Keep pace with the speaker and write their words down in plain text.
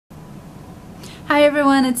Hi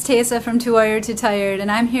everyone, it's Tessa from Too Wired Too Tired,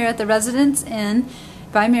 and I'm here at the Residence Inn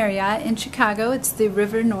by Marriott in Chicago. It's the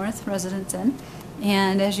River North Residence Inn,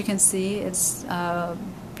 and as you can see, it's a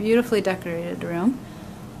beautifully decorated room.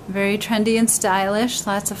 Very trendy and stylish,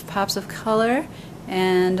 lots of pops of color,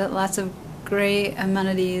 and lots of great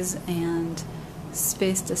amenities and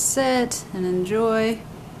space to sit and enjoy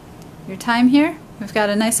your time here. We've got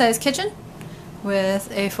a nice sized kitchen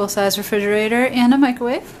with a full-size refrigerator and a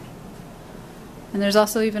microwave. And there's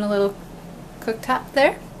also even a little cooktop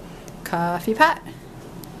there, coffee pot,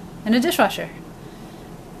 and a dishwasher.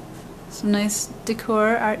 Some nice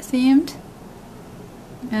decor, art themed.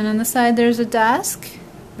 And on the side there's a desk,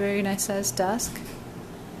 very nice sized desk.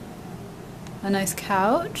 A nice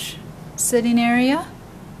couch, sitting area,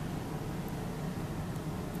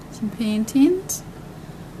 some paintings,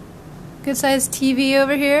 good sized TV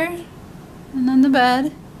over here, and then the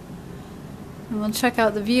bed. And we'll check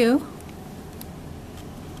out the view.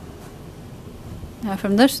 Now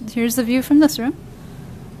here's the view from this room.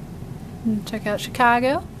 And check out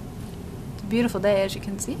Chicago. It's a beautiful day, as you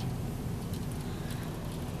can see.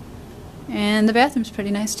 And the bathroom's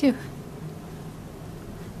pretty nice too.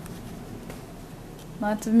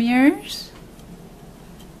 Lots of mirrors.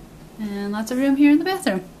 And lots of room here in the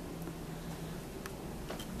bathroom.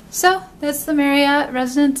 So, that's the Marriott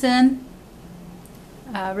Residence Inn,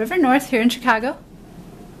 River North here in Chicago.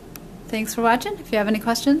 Thanks for watching. If you have any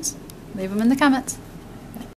questions, leave them in the comments.